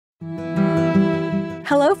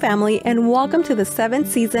Hello, family, and welcome to the 7th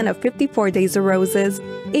season of 54 Days of Roses,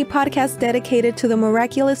 a podcast dedicated to the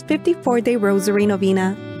miraculous 54-day Rosary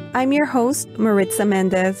Novena. I'm your host, Maritza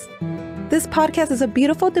Mendez. This podcast is a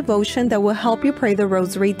beautiful devotion that will help you pray the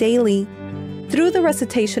Rosary daily. Through the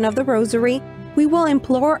recitation of the Rosary, we will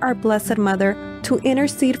implore our Blessed Mother to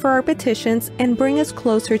intercede for our petitions and bring us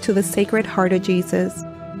closer to the Sacred Heart of Jesus.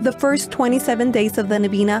 The first 27 days of the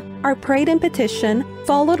Novena are prayed in petition,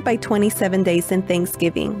 followed by 27 days in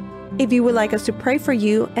thanksgiving. If you would like us to pray for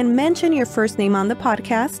you and mention your first name on the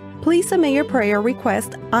podcast, please submit your prayer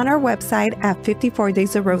request on our website at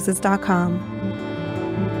 54daysofroses.com.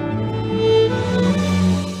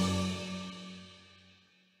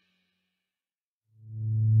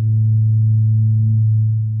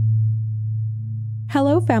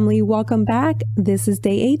 Hello, family. Welcome back. This is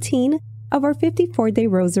day 18 of our 54-day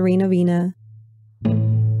Rosary Novena.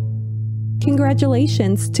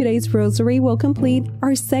 Congratulations! Today's Rosary will complete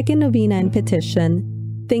our second Novena in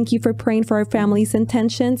petition. Thank you for praying for our family's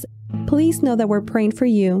intentions. Please know that we're praying for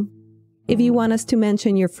you. If you want us to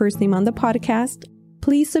mention your first name on the podcast,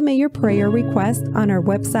 please submit your prayer request on our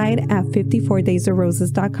website at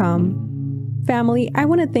 54daysofroses.com. Family, I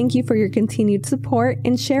want to thank you for your continued support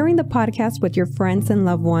and sharing the podcast with your friends and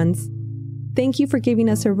loved ones. Thank you for giving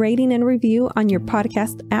us a rating and review on your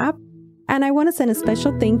podcast app. And I want to send a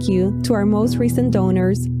special thank you to our most recent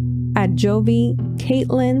donors, Adjovi,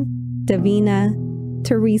 Caitlyn, Davina,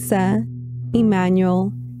 Teresa,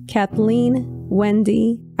 Emmanuel, Cathlene,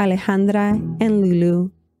 Wendy, Alejandra, and Lulu.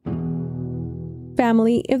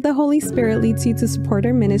 Family, if the Holy Spirit leads you to support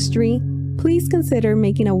our ministry, please consider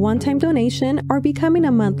making a one-time donation or becoming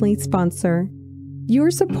a monthly sponsor.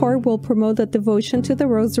 Your support will promote the devotion to the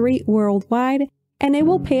Rosary worldwide, and it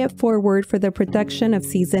will pay it forward for the production of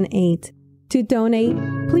Season 8. To donate,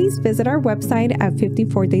 please visit our website at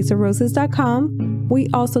 54daysofroses.com. We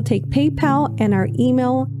also take PayPal, and our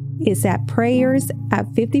email is at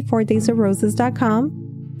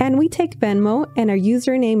prayers@54daysofroses.com. And we take Venmo, and our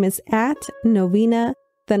username is at Novena,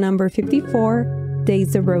 54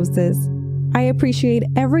 Days of Roses. I appreciate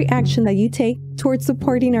every action that you take towards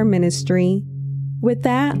supporting our ministry. With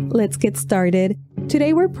that, let's get started.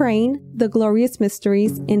 Today we're praying the glorious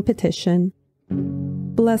mysteries in petition.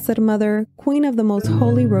 Blessed Mother, Queen of the Most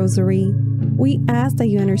Holy Rosary, we ask that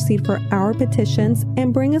you intercede for our petitions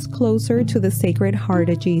and bring us closer to the Sacred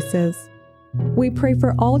Heart of Jesus. We pray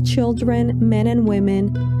for all children, men and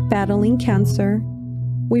women battling cancer.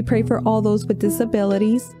 We pray for all those with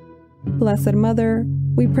disabilities. Blessed Mother,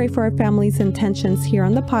 we pray for our family's intentions here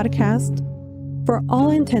on the podcast, for all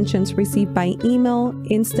intentions received by email,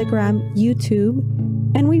 Instagram, YouTube,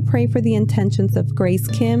 and we pray for the intentions of Grace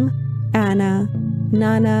Kim, Anna,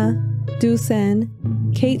 Nana, Dusan,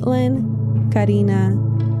 Caitlyn, Karina,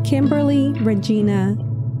 Kimberly, Regina,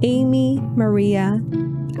 Amy, Maria,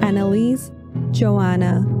 Annalise,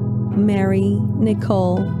 Joanna, Mary,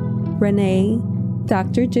 Nicole, Renee,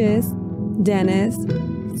 Dr. Giz, Dennis,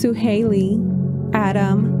 Suhaili,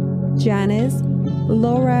 Adam, Janice,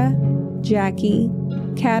 Laura, Jackie,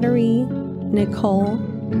 Kateri, Nicole,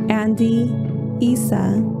 Andy,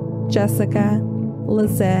 Isa, Jessica,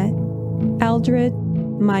 Lizette, Eldred,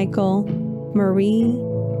 Michael, Marie,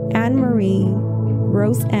 Anne-Marie,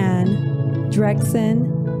 Rose-Ann, Drexen,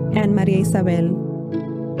 and Maria Isabel.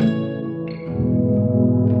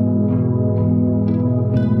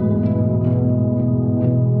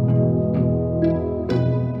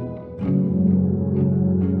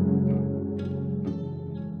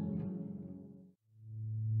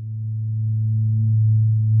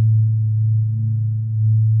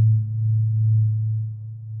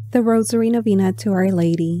 The Rosary Novena to Our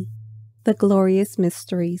Lady, the glorious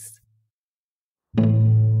mysteries.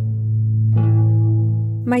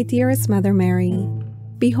 My dearest Mother Mary,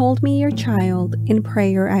 behold me your child in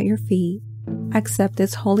prayer at your feet. Accept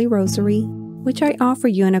this Holy Rosary, which I offer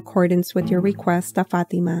you in accordance with your request of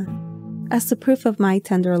Fatima, as a proof of my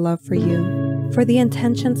tender love for you, for the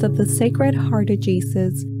intentions of the Sacred Heart of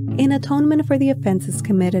Jesus, in atonement for the offenses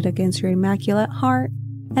committed against your Immaculate Heart,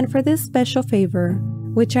 and for this special favor,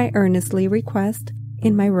 which I earnestly request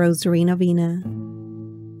in my Rosary Novena.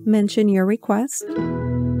 Mention your request.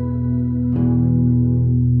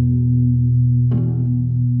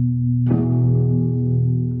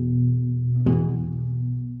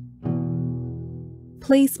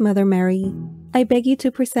 Please, Mother Mary, I beg you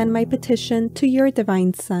to present my petition to your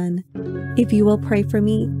Divine Son. If you will pray for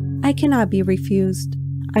me, I cannot be refused.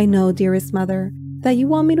 I know, dearest Mother, that you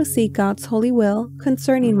want me to seek God's holy will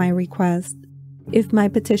concerning my request. If my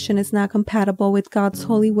petition is not compatible with God's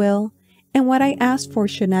holy will, and what I ask for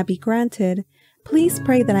should not be granted, please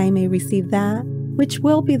pray that I may receive that which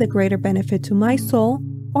will be the greater benefit to my soul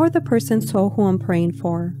or the person's soul who I'm praying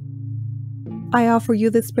for. I offer you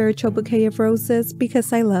the spiritual bouquet of roses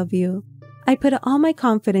because I love you. I put all my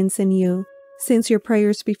confidence in you, since your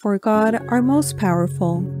prayers before God are most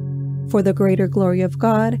powerful. For the greater glory of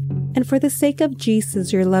God, and for the sake of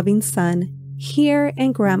Jesus, your loving Son, hear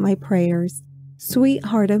and grant my prayers. Sweet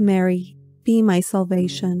Heart of Mary, be my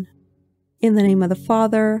salvation. In the name of the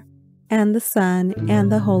Father, and the Son,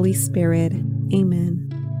 and the Holy Spirit. Amen.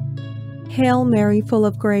 Hail Mary, full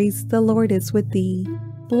of grace, the Lord is with thee.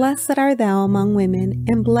 Blessed art thou among women,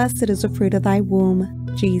 and blessed is the fruit of thy womb,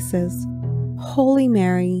 Jesus. Holy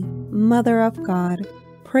Mary, Mother of God,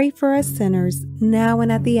 pray for us sinners, now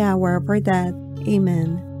and at the hour of our death.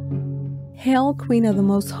 Amen. Hail, Queen of the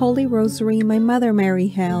Most Holy Rosary, my Mother Mary,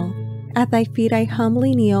 hail. At thy feet I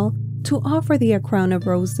humbly kneel, to offer thee a crown of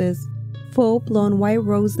roses, full-blown white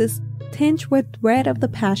roses, tinged with red of the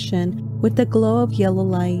Passion, with the glow of yellow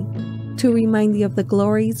light, to remind thee of the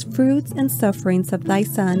glories, fruits, and sufferings of thy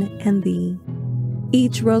Son and thee.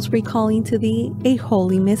 Each rose recalling to thee a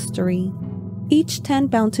holy mystery, each 10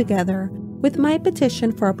 bound together with my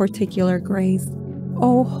petition for a particular grace.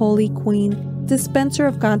 O Holy Queen, dispenser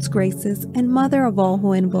of God's graces and mother of all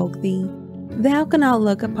who invoke thee, thou cannot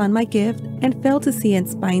look upon my gift and fail to see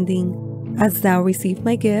its binding. As thou receive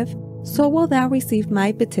my gift, so will thou receive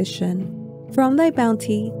my petition. From thy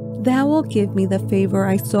bounty, thou wilt give me the favor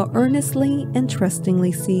I so earnestly and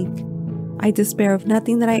trustingly seek. I despair of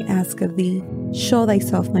nothing that I ask of thee. Show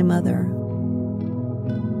thyself my mother.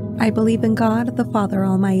 I believe in God, the Father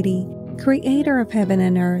Almighty, creator of heaven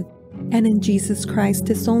and earth, and in Jesus Christ,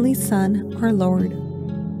 his only Son, our Lord,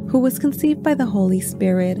 who was conceived by the Holy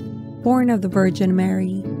Spirit, born of the Virgin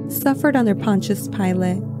Mary, suffered under Pontius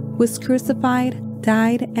Pilate, was crucified,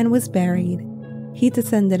 died, and was buried. He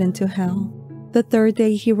descended into hell. The third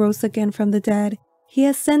day he rose again from the dead. He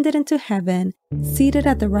ascended into heaven, seated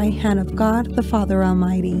at the right hand of God, the Father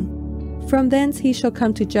Almighty. From thence he shall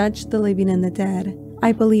come to judge the living and the dead.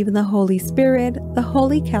 I believe in the Holy Spirit, the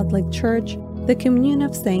Holy Catholic Church, the communion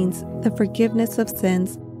of saints, the forgiveness of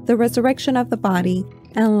sins, the resurrection of the body,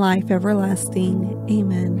 and life everlasting.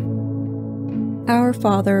 Amen. Our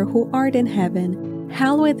Father, who art in heaven,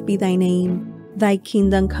 hallowed be thy name. Thy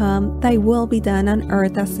kingdom come, thy will be done on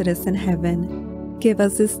earth as it is in heaven. Give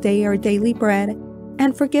us this day our daily bread,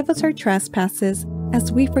 and forgive us our trespasses,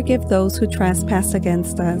 as we forgive those who trespass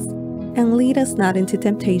against us. And lead us not into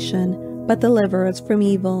temptation, but deliver us from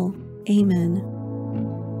evil. Amen.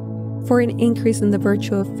 For an increase in the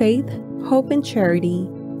virtue of faith, hope, and charity,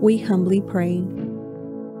 we humbly pray.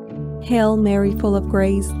 Hail Mary, full of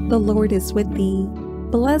grace, the Lord is with thee.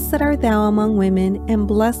 Blessed art thou among women, and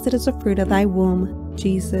blessed is the fruit of thy womb,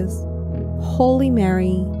 Jesus. Holy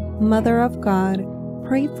Mary, Mother of God,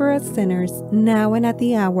 pray for us sinners, now and at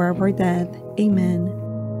the hour of our death.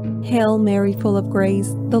 Amen. Hail Mary, full of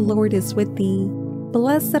grace, the Lord is with thee.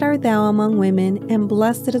 Blessed art thou among women, and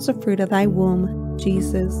blessed is the fruit of thy womb,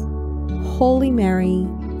 Jesus. Holy Mary,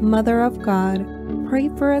 Mother of God, pray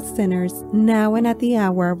for us sinners, now and at the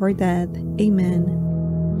hour of our death. Amen.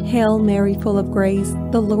 Hail Mary, full of grace,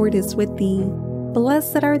 the Lord is with thee.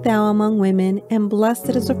 Blessed art thou among women, and blessed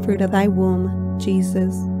is the fruit of thy womb,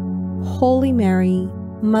 Jesus. Holy Mary,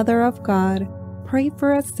 Mother of God, pray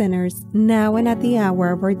for us sinners, now and at the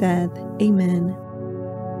hour of our death. Amen.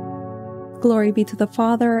 Glory be to the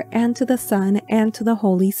Father, and to the Son, and to the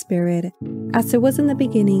Holy Spirit, as it was in the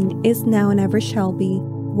beginning, is now, and ever shall be,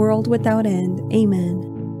 world without end. Amen.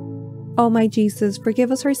 O my Jesus,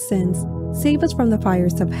 forgive us our sins, save us from the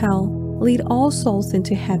fires of hell, lead all souls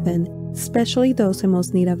into heaven, especially those in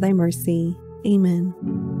most need of thy mercy. Amen.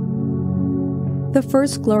 The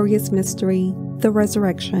first glorious mystery, the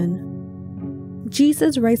resurrection.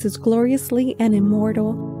 Jesus rises gloriously and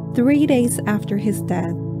immortal 3 days after his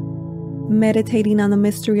death. Meditating on the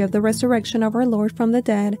mystery of the resurrection of our Lord from the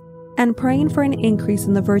dead, and praying for an increase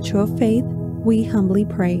in the virtue of faith, we humbly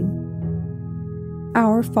pray.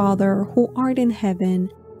 Our Father, who art in heaven,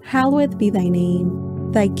 hallowed be thy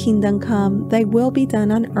name. Thy kingdom come, thy will be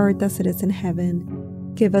done on earth as it is in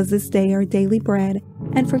heaven. Give us this day our daily bread,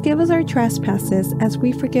 and forgive us our trespasses as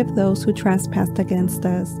we forgive those who trespass against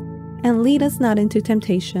us. And lead us not into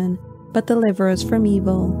temptation, but deliver us from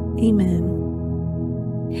evil. Amen.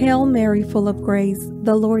 Hail Mary, full of grace,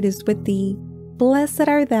 the Lord is with thee. Blessed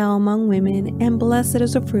art thou among women, and blessed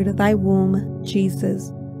is the fruit of thy womb,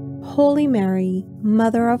 Jesus. Holy Mary,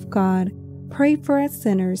 Mother of God, pray for us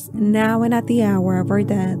sinners, now and at the hour of our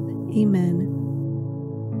death. Amen.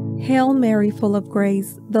 Hail Mary, full of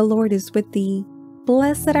grace, the Lord is with thee.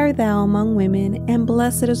 Blessed art thou among women, and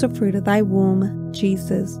blessed is the fruit of thy womb,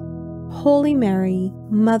 Jesus. Holy Mary,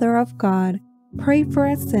 Mother of God, pray for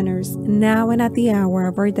us sinners, now and at the hour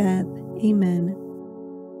of our death. Amen.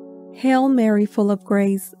 Hail Mary, full of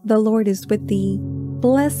grace, the Lord is with thee.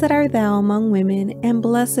 Blessed art thou among women, and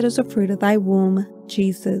blessed is the fruit of thy womb,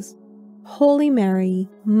 Jesus. Holy Mary,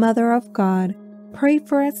 Mother of God, pray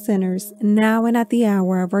for us sinners, now and at the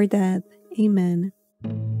hour of our death. Amen.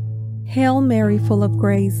 Hail Mary, full of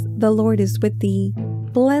grace, the Lord is with thee.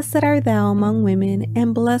 Blessed art thou among women,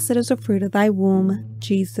 and blessed is the fruit of thy womb,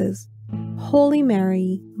 Jesus. Holy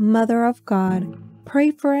Mary, Mother of God,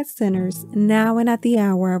 pray for us sinners, now and at the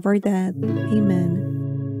hour of our death.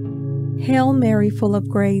 Amen. Hail Mary, full of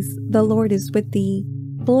grace, the Lord is with thee.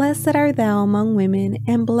 Blessed art thou among women,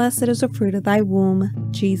 and blessed is the fruit of thy womb,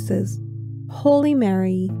 Jesus. Holy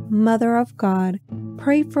Mary, Mother of God,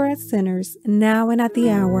 pray for us sinners, now and at the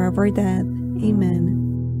hour of our death. Amen.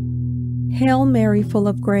 Hail Mary, full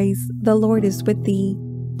of grace, the Lord is with thee.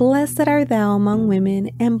 Blessed art thou among women,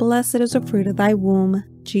 and blessed is the fruit of thy womb,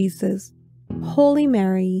 Jesus. Holy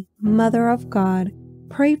Mary, Mother of God,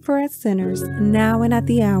 pray for us sinners, now and at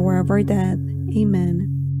the hour of our death.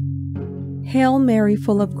 Amen. Hail Mary,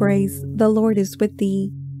 full of grace, the Lord is with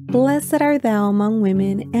thee. Blessed art thou among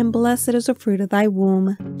women, and blessed is the fruit of thy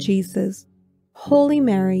womb, Jesus. Holy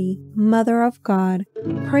Mary, Mother of God,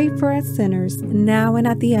 pray for us sinners, now and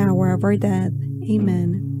at the hour of our death.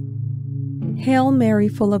 Amen. Hail Mary,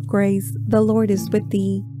 full of grace, the Lord is with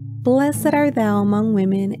thee. Blessed art thou among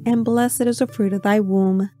women, and blessed is the fruit of thy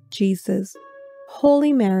womb, Jesus.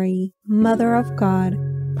 Holy Mary, Mother of God,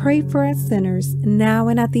 pray for us sinners, now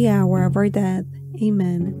and at the hour of our death.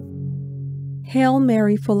 Amen. Hail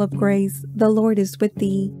Mary, full of grace, the Lord is with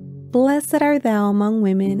thee. Blessed art thou among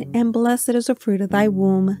women, and blessed is the fruit of thy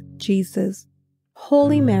womb, Jesus.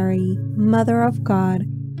 Holy Mary, Mother of God,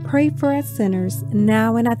 pray for us sinners,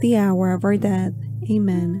 now and at the hour of our death.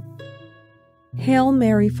 Amen. Hail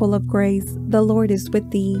Mary, full of grace, the Lord is with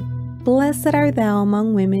thee. Blessed art thou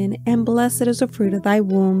among women, and blessed is the fruit of thy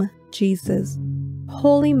womb, Jesus.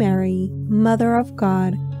 Holy Mary, Mother of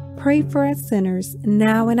God, pray for us sinners,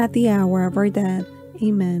 now and at the hour of our death.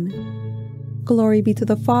 Amen. Glory be to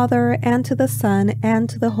the Father, and to the Son, and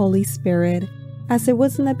to the Holy Spirit, as it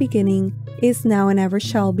was in the beginning, is now, and ever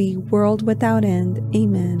shall be, world without end.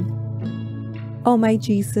 Amen. O my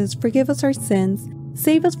Jesus, forgive us our sins,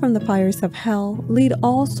 save us from the fires of hell, lead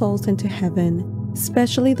all souls into heaven,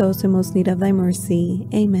 especially those in most need of thy mercy.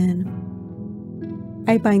 Amen.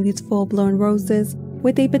 I bind these full-blown roses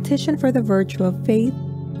with a petition for the virtue of faith,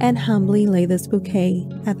 and humbly lay this bouquet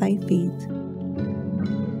at thy feet.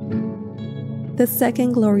 The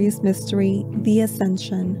second glorious mystery, the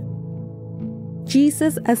Ascension.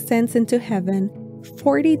 Jesus ascends into heaven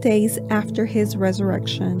 40 days after his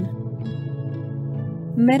resurrection.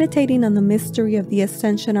 Meditating on the mystery of the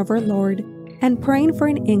ascension of our Lord and praying for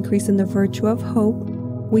an increase in the virtue of hope,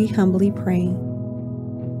 we humbly pray.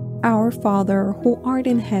 Our Father, who art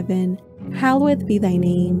in heaven, hallowed be thy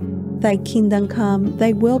name. Thy kingdom come,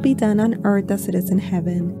 thy will be done on earth as it is in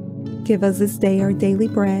heaven. Give us this day our daily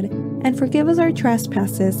bread, and forgive us our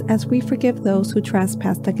trespasses as we forgive those who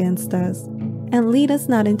trespass against us. And lead us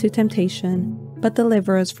not into temptation, but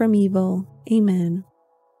deliver us from evil. Amen.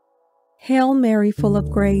 Hail Mary, full of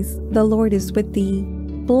grace, the Lord is with thee.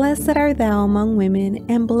 Blessed art thou among women,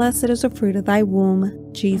 and blessed is the fruit of thy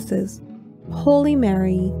womb, Jesus. Holy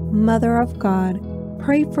Mary, Mother of God,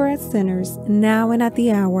 pray for us sinners, now and at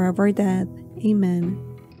the hour of our death. Amen.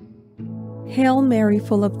 Hail Mary,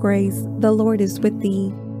 full of grace, the Lord is with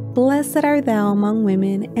thee. Blessed art thou among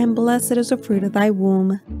women, and blessed is the fruit of thy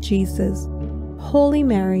womb, Jesus. Holy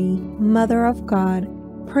Mary, Mother of God,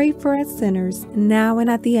 pray for us sinners, now and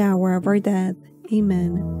at the hour of our death.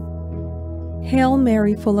 Amen. Hail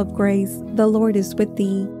Mary, full of grace, the Lord is with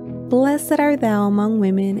thee. Blessed art thou among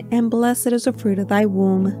women, and blessed is the fruit of thy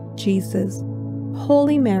womb, Jesus.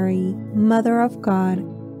 Holy Mary, Mother of God,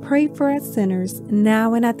 pray for us sinners,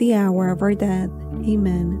 now and at the hour of our death.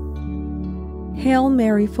 Amen. Hail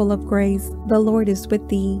Mary, full of grace, the Lord is with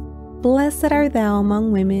thee. Blessed art thou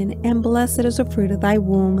among women, and blessed is the fruit of thy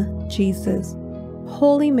womb, Jesus.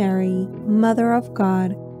 Holy Mary, Mother of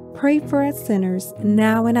God, pray for us sinners,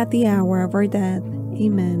 now and at the hour of our death.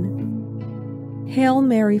 Amen. Hail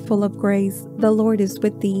Mary, full of grace, the Lord is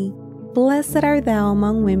with thee. Blessed art thou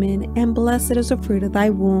among women, and blessed is the fruit of thy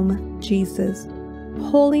womb, Jesus.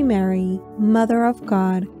 Holy Mary, Mother of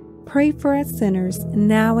God, pray for us sinners,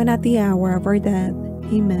 now and at the hour of our death.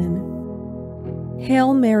 Amen.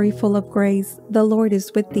 Hail Mary, full of grace, the Lord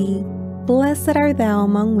is with thee. Blessed art thou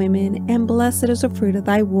among women, and blessed is the fruit of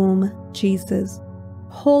thy womb, Jesus.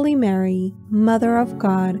 Holy Mary, Mother of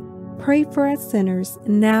God, pray for us sinners,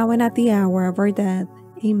 now and at the hour of our death.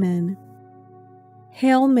 Amen.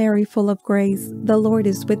 Hail Mary, full of grace, the Lord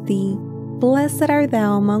is with thee. Blessed art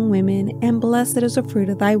thou among women, and blessed is the fruit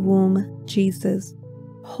of thy womb, Jesus.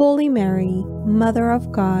 Holy Mary, Mother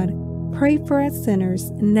of God, pray for us sinners,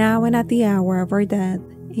 now and at the hour of our death.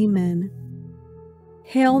 Amen.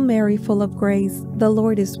 Hail Mary, full of grace, the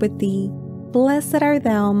Lord is with thee. Blessed art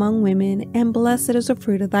thou among women, and blessed is the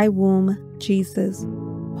fruit of thy womb, Jesus.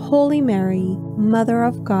 Holy Mary, Mother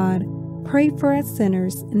of God, pray for us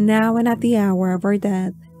sinners, now and at the hour of our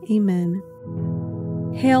death. Amen.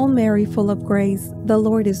 Hail Mary, full of grace, the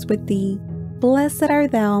Lord is with thee. Blessed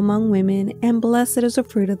art thou among women, and blessed is the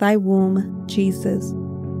fruit of thy womb, Jesus.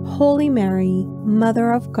 Holy Mary,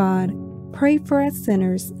 Mother of God, pray for us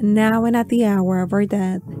sinners, now and at the hour of our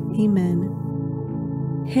death. Amen.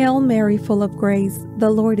 Hail Mary, full of grace, the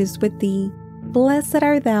Lord is with thee. Blessed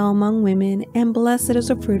art thou among women, and blessed is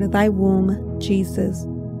the fruit of thy womb, Jesus.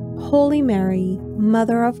 Holy Mary,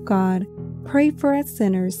 Mother of God, pray for us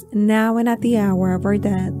sinners, now and at the hour of our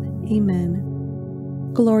death.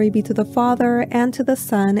 Amen. Glory be to the Father, and to the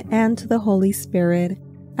Son, and to the Holy Spirit,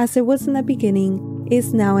 as it was in the beginning,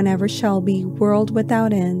 is now, and ever shall be, world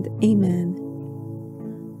without end. Amen.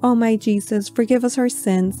 O my Jesus, forgive us our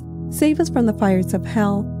sins, save us from the fires of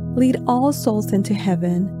hell, lead all souls into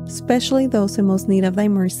heaven, especially those in most need of thy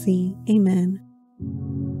mercy. Amen.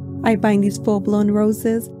 I bind these full-blown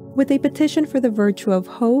roses with a petition for the virtue of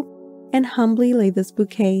hope, and humbly lay this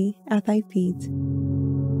bouquet at thy feet.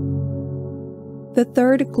 The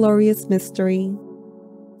third glorious mystery,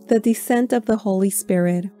 the descent of the Holy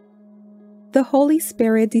Spirit. The Holy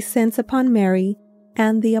Spirit descends upon Mary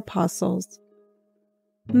and the apostles.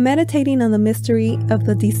 Meditating on the mystery of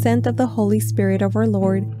the descent of the Holy Spirit of our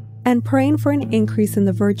Lord, and praying for an increase in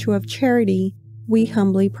the virtue of charity, we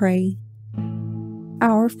humbly pray.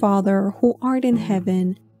 Our Father, who art in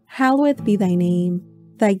heaven, hallowed be thy name.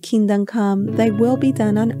 Thy kingdom come, thy will be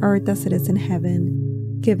done on earth as it is in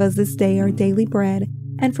heaven. Give us this day our daily bread,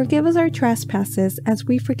 and forgive us our trespasses as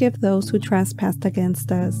we forgive those who trespass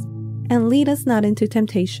against us. And lead us not into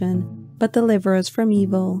temptation, but deliver us from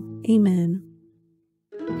evil. Amen.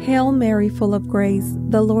 Hail Mary, full of grace,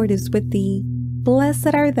 the Lord is with thee.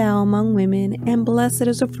 Blessed art thou among women, and blessed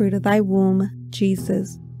is the fruit of thy womb,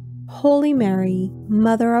 Jesus. Holy Mary,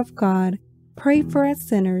 Mother of God, pray for us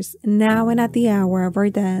sinners, now and at the hour of our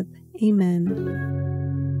death.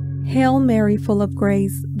 Amen. Hail Mary, full of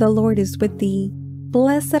grace, the Lord is with thee.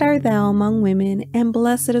 Blessed art thou among women, and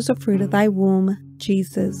blessed is the fruit of thy womb,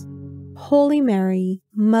 Jesus. Holy Mary,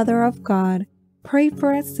 Mother of God, pray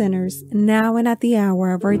for us sinners, now and at the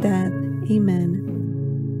hour of our death. Amen.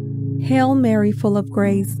 Hail Mary, full of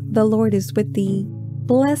grace, the Lord is with thee.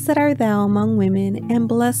 Blessed art thou among women, and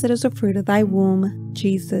blessed is the fruit of thy womb,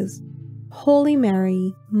 Jesus. Holy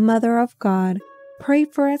Mary, Mother of God, pray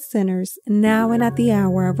for us sinners, now and at the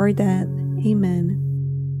hour of our death. Amen.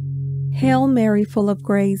 Hail Mary, full of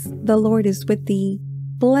grace, the Lord is with thee.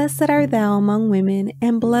 Blessed art thou among women,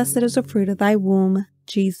 and blessed is the fruit of thy womb,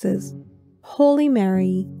 Jesus. Holy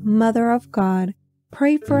Mary, Mother of God,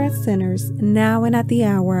 pray for us sinners, now and at the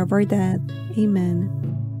hour of our death. Amen.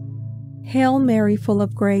 Hail Mary, full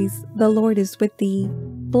of grace, the Lord is with thee.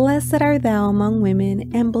 Blessed art thou among women,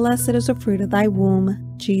 and blessed is the fruit of thy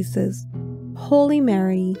womb, Jesus. Holy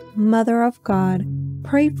Mary, Mother of God,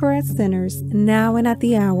 pray for us sinners, now and at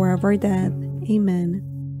the hour of our death. Amen.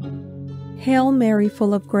 Hail Mary,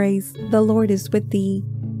 full of grace, the Lord is with thee.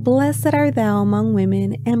 Blessed art thou among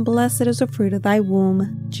women, and blessed is the fruit of thy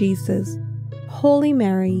womb, Jesus. Holy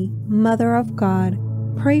Mary, Mother of God,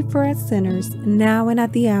 pray for us sinners, now and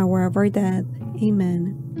at the hour of our death.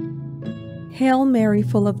 Amen. Hail Mary,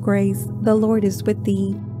 full of grace, the Lord is with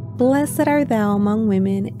thee. Blessed art thou among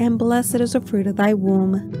women, and blessed is the fruit of thy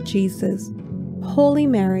womb, Jesus. Holy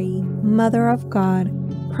Mary, Mother of God,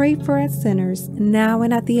 pray for us sinners, now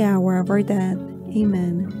and at the hour of our death.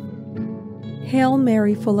 Amen. Hail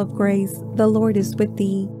Mary, full of grace, the Lord is with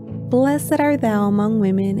thee. Blessed art thou among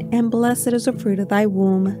women, and blessed is the fruit of thy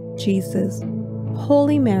womb, Jesus.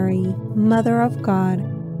 Holy Mary, Mother of God,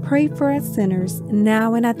 pray for us sinners,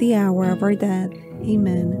 now and at the hour of our death.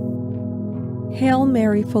 Amen. Hail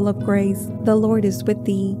Mary, full of grace, the Lord is with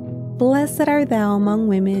thee. Blessed art thou among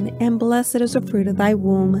women, and blessed is the fruit of thy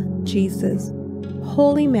womb, Jesus.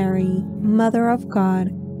 Holy Mary, Mother of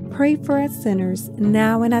God, pray for us sinners,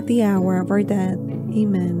 now and at the hour of our death.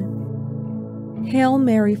 Amen. Hail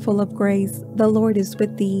Mary, full of grace, the Lord is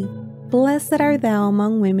with thee. Blessed art thou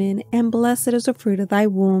among women, and blessed is the fruit of thy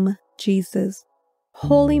womb, Jesus.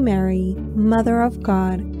 Holy Mary, Mother of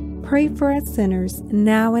God, pray for us sinners,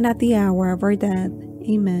 now and at the hour of our death.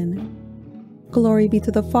 Amen. Glory be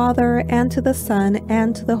to the Father, and to the Son,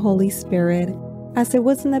 and to the Holy Spirit, as it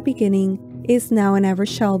was in the beginning, is now, and ever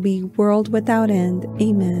shall be, world without end.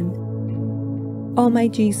 Amen. O my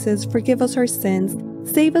Jesus, forgive us our sins,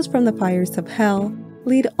 save us from the fires of hell,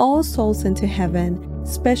 lead all souls into heaven,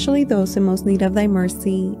 especially those in most need of thy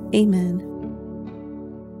mercy. Amen.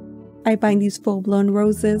 I bind these full-blown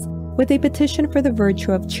roses with a petition for the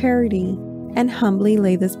virtue of charity, and humbly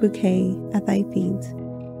lay this bouquet at thy feet.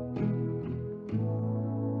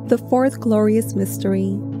 The fourth glorious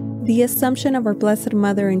mystery, the Assumption of our Blessed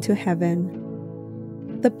Mother into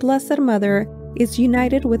heaven. The Blessed Mother is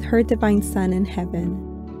united with her Divine Son in heaven.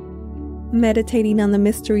 Meditating on the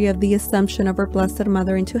mystery of the Assumption of our Blessed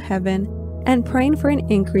Mother into heaven, and praying for an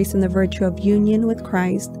increase in the virtue of union with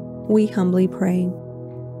Christ, we humbly pray.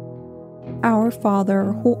 Our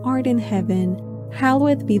Father, who art in heaven,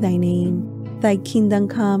 hallowed be thy name. Thy kingdom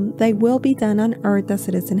come, thy will be done on earth as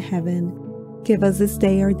it is in heaven. Give us this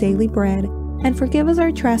day our daily bread, and forgive us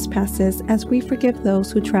our trespasses as we forgive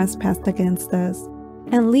those who trespass against us.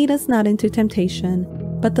 And lead us not into temptation,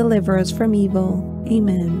 but deliver us from evil.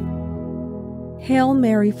 Amen. Hail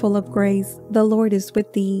Mary, full of grace, the Lord is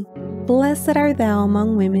with thee. Blessed art thou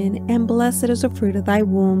among women, and blessed is the fruit of thy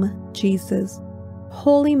womb, Jesus.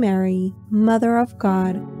 Holy Mary, Mother of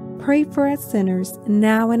God, pray for us sinners,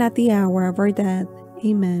 now and at the hour of our death.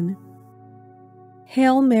 Amen.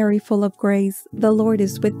 Hail Mary, full of grace, the Lord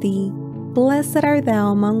is with thee. Blessed art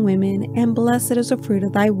thou among women, and blessed is the fruit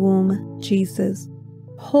of thy womb, Jesus.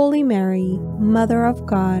 Holy Mary, Mother of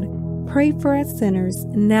God, pray for us sinners,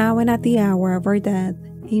 now and at the hour of our death.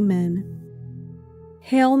 Amen.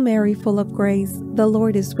 Hail Mary, full of grace, the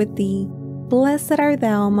Lord is with thee. Blessed art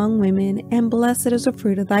thou among women, and blessed is the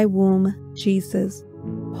fruit of thy womb, Jesus.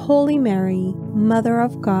 Holy Mary, Mother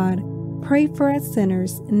of God, pray for us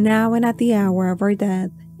sinners, now and at the hour of our death.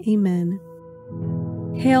 Amen.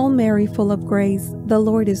 Hail Mary, full of grace, the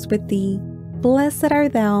Lord is with thee. Blessed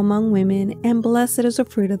art thou among women, and blessed is the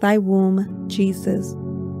fruit of thy womb, Jesus.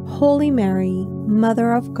 Holy Mary,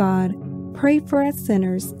 Mother of God, pray for us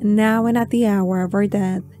sinners, now and at the hour of our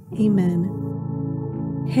death. Amen.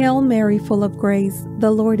 Hail Mary, full of grace,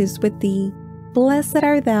 the Lord is with thee. Blessed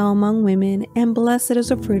art thou among women, and blessed is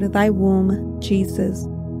the fruit of thy womb, Jesus.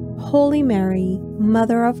 Holy Mary,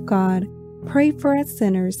 Mother of God, pray for us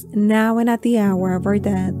sinners, now and at the hour of our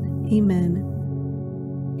death. Amen.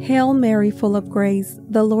 Hail Mary, full of grace,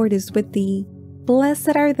 the Lord is with thee.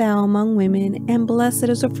 Blessed art thou among women, and blessed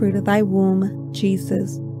is the fruit of thy womb,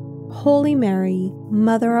 Jesus. Holy Mary,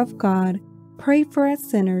 Mother of God, pray for us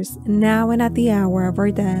sinners, now and at the hour of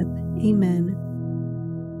our death. Amen.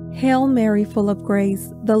 Hail Mary, full of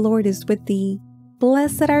grace, the Lord is with thee.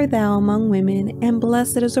 Blessed art thou among women, and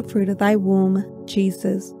blessed is the fruit of thy womb,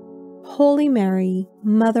 Jesus. Holy Mary,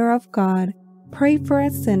 Mother of God, pray for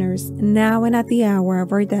us sinners, now and at the hour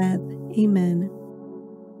of our death. Amen.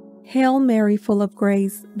 Hail Mary, full of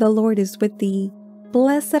grace, the Lord is with thee.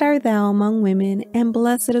 Blessed art thou among women, and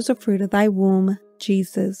blessed is the fruit of thy womb,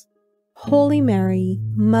 Jesus. Holy Mary,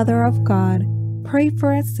 Mother of God, pray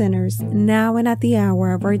for us sinners, now and at the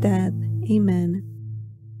hour of our death. Amen.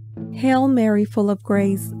 Hail Mary, full of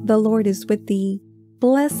grace, the Lord is with thee.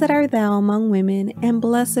 Blessed art thou among women, and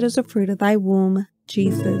blessed is the fruit of thy womb,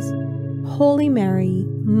 Jesus. Holy Mary,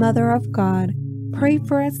 Mother of God, pray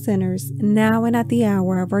for us sinners, now and at the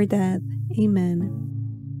hour of our death. Amen.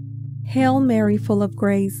 Hail Mary, full of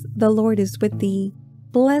grace, the Lord is with thee.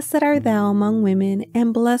 Blessed art thou among women,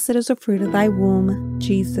 and blessed is the fruit of thy womb,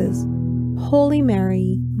 Jesus. Holy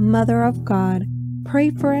Mary, Mother of God, pray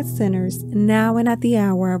for us sinners, now and at the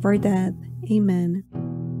hour of our death. Amen.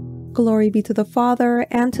 Glory be to the Father,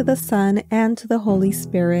 and to the Son, and to the Holy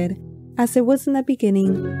Spirit, as it was in the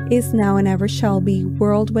beginning, is now, and ever shall be,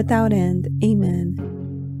 world without end. Amen.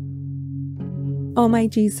 O my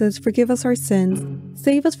Jesus, forgive us our sins,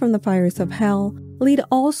 save us from the fires of hell, lead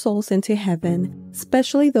all souls into heaven,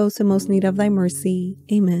 especially those in most need of thy mercy.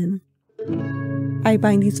 Amen. I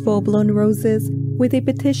bind these full-blown roses with a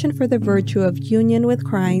petition for the virtue of union with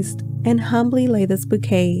Christ, and humbly lay this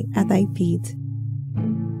bouquet at thy feet.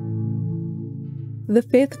 The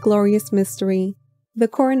fifth glorious mystery, the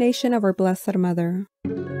coronation of our Blessed Mother.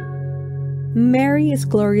 Mary is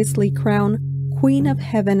gloriously crowned Queen of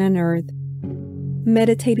heaven and earth.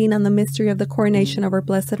 Meditating on the mystery of the coronation of our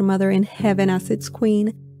Blessed Mother in heaven as its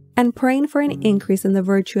Queen, and praying for an increase in the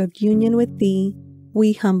virtue of union with thee,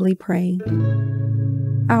 we humbly pray.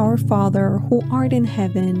 Our Father, who art in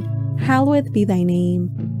heaven, hallowed be thy name.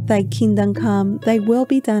 Thy kingdom come, thy will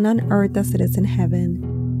be done on earth as it is in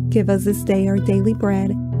heaven. Give us this day our daily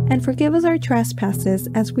bread, And forgive us our trespasses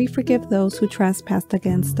as we forgive those who trespass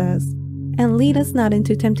against us. And lead us not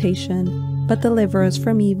into temptation, but deliver us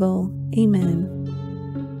from evil. Amen.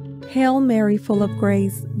 Hail Mary, full of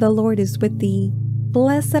grace, the Lord is with thee.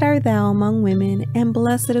 Blessed art thou among women, and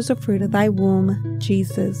blessed is the fruit of thy womb,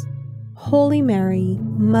 Jesus. Holy Mary,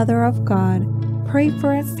 Mother of God, pray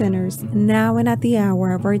for us sinners, now and at the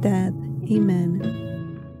hour of our death. Amen.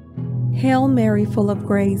 Hail Mary, full of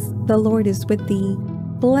grace, the Lord is with thee.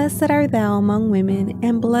 Blessed art thou among women,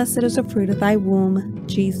 and blessed is the fruit of thy womb,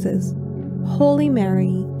 Jesus. Holy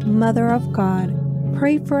Mary, Mother of God,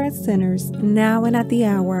 pray for us sinners, now and at the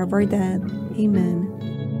hour of our death. Amen.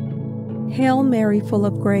 Hail Mary, full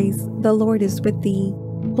of grace, the Lord is with thee.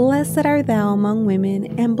 Blessed art thou among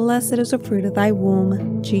women, and blessed is the fruit of thy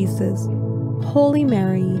womb, Jesus. Holy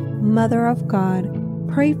Mary, Mother of God,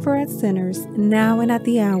 pray for us sinners, now and at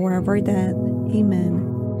the hour of our death.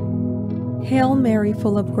 Amen. Hail Mary,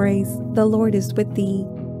 full of grace, the Lord is with thee.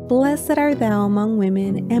 Blessed art thou among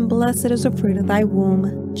women, and blessed is the fruit of thy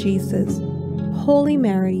womb, Jesus. Holy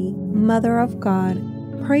Mary, Mother of God,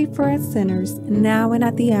 pray for us sinners, now and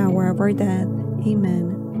at the hour of our death.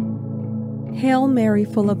 Amen. Hail Mary,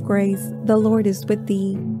 full of grace, the Lord is with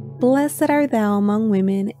thee. Blessed art thou among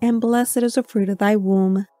women, and blessed is the fruit of thy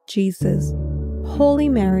womb, Jesus. Holy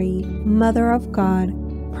Mary, Mother of God,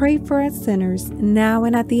 pray for us sinners, now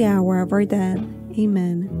and at the hour of our death.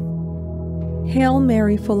 Amen. Hail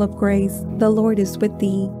Mary, full of grace, the Lord is with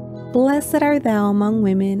thee. Blessed art thou among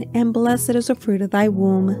women, and blessed is the fruit of thy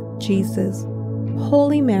womb, Jesus.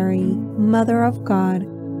 Holy Mary, Mother of God,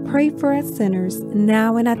 pray for us sinners,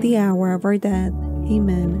 now and at the hour of our death.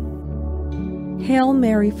 Amen. Hail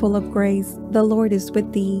Mary, full of grace, the Lord is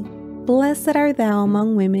with thee. Blessed art thou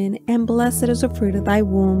among women, and blessed is the fruit of thy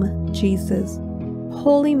womb, Jesus.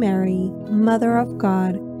 Holy Mary, Mother of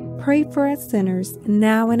God, pray for us sinners,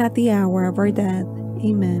 now and at the hour of our death.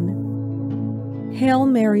 Amen. Hail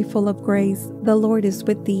Mary, full of grace, the Lord is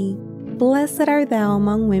with thee. Blessed art thou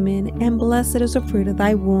among women, and blessed is the fruit of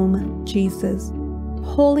thy womb, Jesus.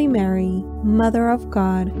 Holy Mary, Mother of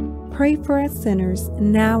God, pray for us sinners,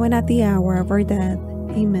 now and at the hour of our death.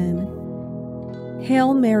 Amen.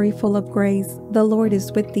 Hail Mary, full of grace, the Lord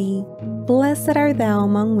is with thee. Blessed art thou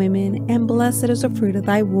among women, and blessed is the fruit of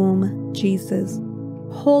thy womb, Jesus.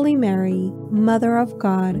 Holy Mary, Mother of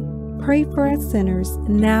God, pray for us sinners,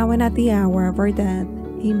 now and at the hour of our death.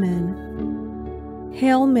 Amen.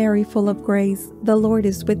 Hail Mary, full of grace, the Lord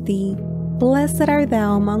is with thee. Blessed art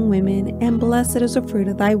thou among women, and blessed is the fruit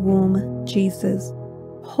of thy womb, Jesus.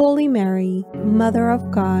 Holy Mary, Mother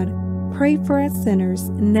of God, pray for us sinners,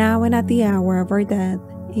 now and at the hour of our death.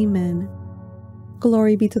 Amen.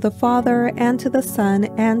 Glory be to the Father, and to the Son,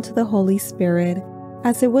 and to the Holy Spirit,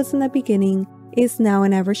 as it was in the beginning, is now,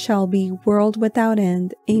 and ever shall be, world without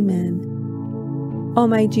end. Amen. O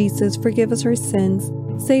my Jesus, forgive us our sins,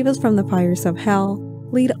 save us from the fires of hell,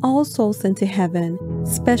 lead all souls into heaven,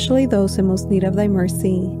 especially those in most need of thy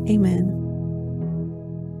mercy. Amen.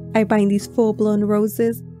 I bind these full-blown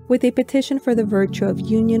roses with a petition for the virtue of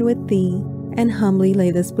union with thee, and humbly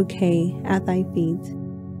lay this bouquet at thy feet.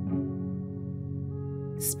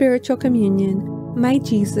 Spiritual Communion. My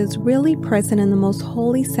Jesus, really present in the most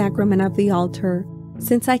holy sacrament of the altar,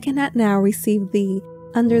 since I cannot now receive thee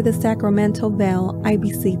under the sacramental veil, I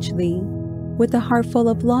beseech thee, with a heart full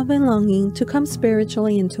of love and longing to come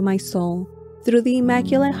spiritually into my soul, through the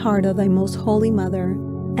Immaculate Heart of thy most holy Mother,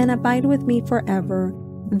 and abide with me forever,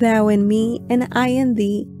 thou in me, and I in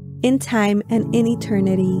thee, in time and in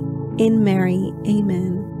eternity. In Mary.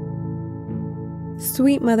 Amen.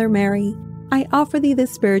 Sweet Mother Mary, I offer thee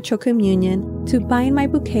this spiritual communion to bind my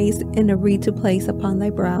bouquets in a wreath to place upon thy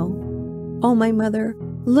brow. O my Mother,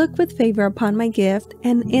 look with favor upon my gift,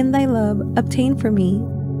 and in thy love obtain for me.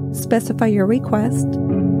 Specify your request.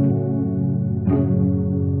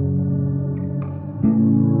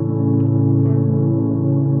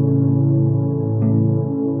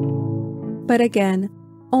 But again,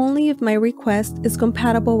 only if my request is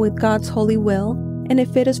compatible with God's holy will, and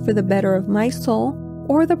if it is for the better of my soul,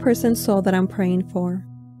 or the person's soul that I'm praying for.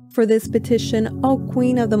 For this petition, O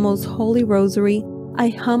Queen of the Most Holy Rosary, I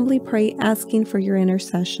humbly pray, asking for your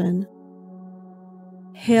intercession.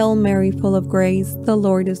 Hail Mary, full of grace, the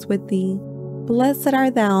Lord is with thee. Blessed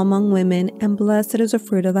art thou among women, and blessed is the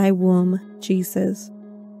fruit of thy womb, Jesus.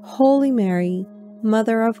 Holy Mary,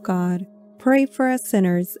 Mother of God, pray for us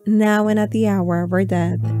sinners, now and at the hour of our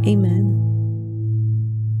death. Amen.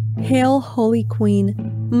 Hail, Holy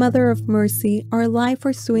Queen, Mother of mercy, our life,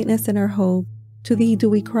 our sweetness, and our hope. To thee do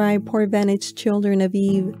we cry, poor vanished children of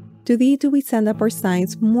Eve. To thee do we send up our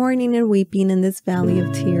sighs, mourning and weeping in this valley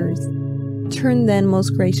of tears. Turn then,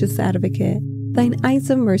 most gracious Advocate, thine eyes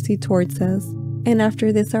of mercy towards us, and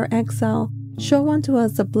after this our exile, show unto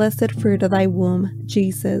us the blessed fruit of thy womb,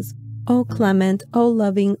 Jesus. O clement, O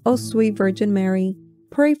loving, O sweet Virgin Mary,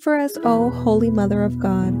 pray for us, O Holy Mother of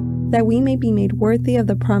God, that we may be made worthy of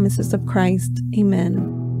the promises of Christ.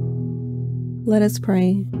 Amen. Let us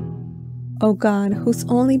pray. O God, whose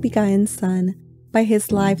only begotten Son, by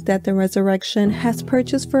his life, death, and resurrection, has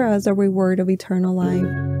purchased for us a reward of eternal life,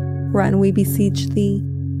 grant, we beseech thee,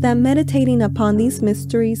 that meditating upon these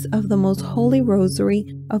mysteries of the Most Holy Rosary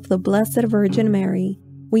of the Blessed Virgin Mary,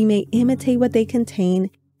 we may imitate what they contain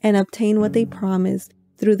and obtain what they promise,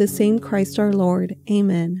 through the same Christ our Lord.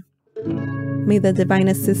 Amen. May the divine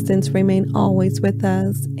assistance remain always with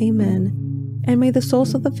us. Amen. And may the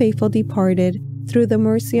souls of the faithful departed, through the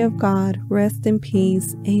mercy of God, rest in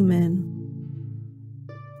peace. Amen.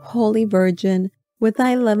 Holy Virgin, with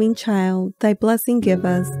thy loving child, thy blessing give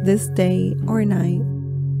us this day or night.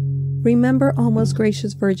 Remember, O most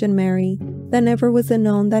gracious Virgin Mary, that never was it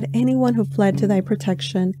known that anyone who fled to thy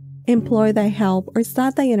protection, implored thy help, or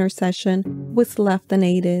sought thy intercession was left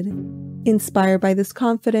unaided. Inspired by this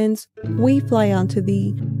confidence, we fly unto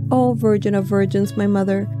thee. O Virgin of Virgins, my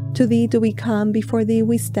Mother, to thee do we come, before thee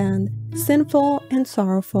we stand, sinful and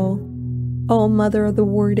sorrowful. O Mother of the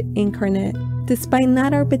Word incarnate, despite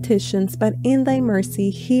not our petitions, but in thy mercy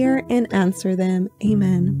hear and answer them.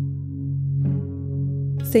 Amen.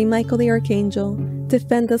 Saint Michael the Archangel,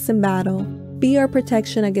 defend us in battle. Be our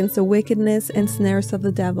protection against the wickedness and snares of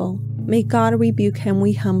the devil. May God rebuke him,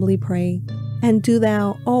 we humbly pray. And do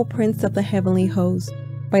thou, O Prince of the heavenly host,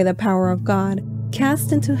 by the power of God,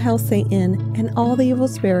 cast into hell Satan and all the evil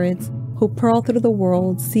spirits who prowl through the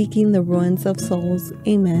world seeking the ruins of souls.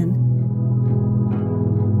 Amen.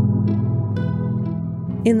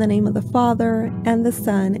 In the name of the Father, and the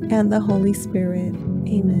Son, and the Holy Spirit.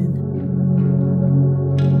 Amen.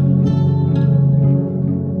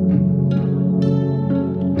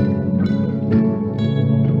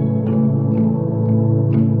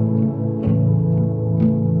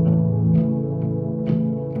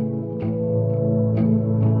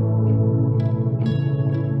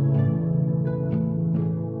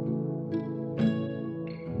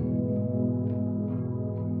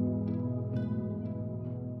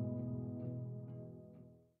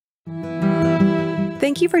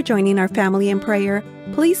 Thank you for joining our family in prayer.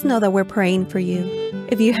 Please know that we're praying for you.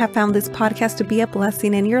 If you have found this podcast to be a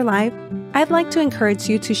blessing in your life, I'd like to encourage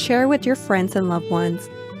you to share with your friends and loved ones.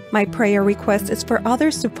 My prayer request is for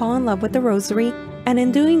others to fall in love with the Rosary, and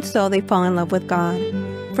in doing so, they fall in love with God.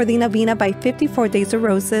 For the Novena by 54 Days of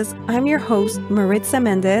Roses, I'm your host, Maritza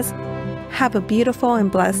Mendez. Have a beautiful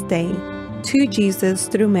and blessed day. To Jesus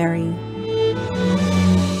through Mary.